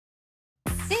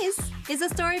is a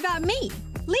story about me,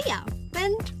 Leah,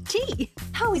 and T.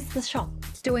 How is the shop?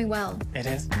 It's doing well. It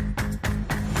is.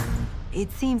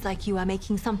 It seems like you are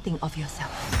making something of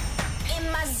yourself.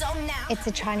 It's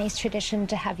a Chinese tradition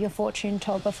to have your fortune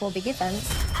told before big events.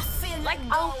 Like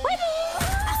our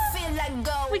wedding!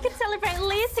 We can celebrate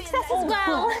Leah's success as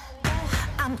well.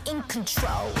 I'm in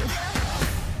control.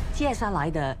 接下来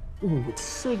的5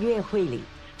次约会里，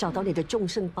找到你的终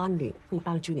身伴侣，会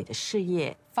帮助你的事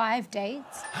业。 5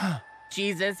 dates?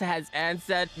 Jesus has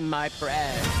answered my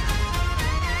prayers.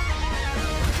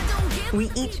 We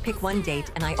each pick one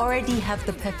date, and I already have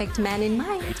the perfect man in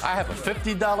mind. I have a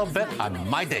 $50 bet on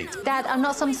my date. Dad, I'm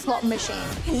not some slot machine.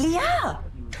 Leah!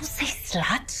 Don't say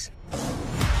slut.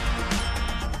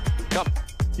 Come.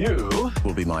 You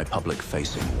will be my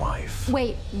public-facing wife.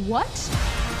 Wait, what?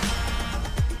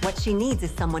 What she needs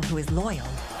is someone who is loyal.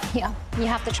 Yeah, you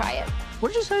have to try it.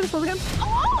 What did you say this was again?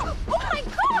 Oh my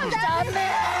God! Stop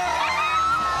it!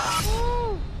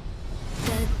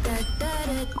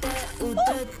 Oh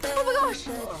my gosh!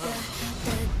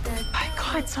 My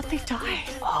God, something died.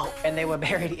 Oh, and they were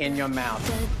buried in your mouth.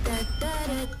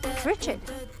 Richard.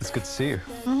 It's good to see you.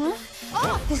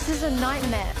 Oh, this is a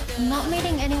nightmare. I'm not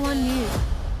meeting anyone new.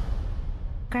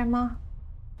 Grandma,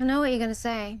 I know what you're gonna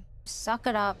say. Suck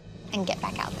it up and get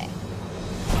back out there.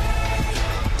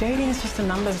 Dating is just a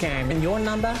numbers game, and your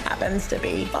number happens to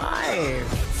be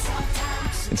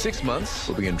 5. In 6 months,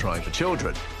 we'll begin trying for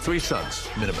children. 3 sons,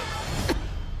 minimum.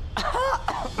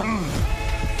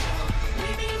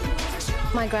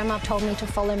 My grandma told me to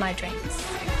follow my dreams.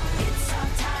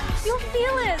 You're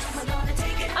fearless!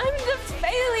 I'm the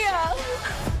failure!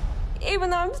 Even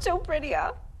though I'm still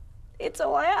prettier. It's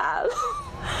all I have.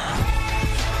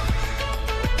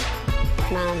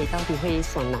 那你到底会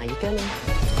选哪一个呢？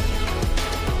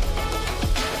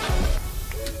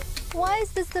 Why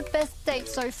is this the best date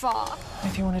so far?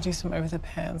 If you want to do some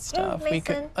over-the-pants stuff, we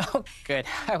could... Mason. Oh, good.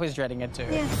 I was dreading it too.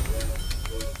 Yeah.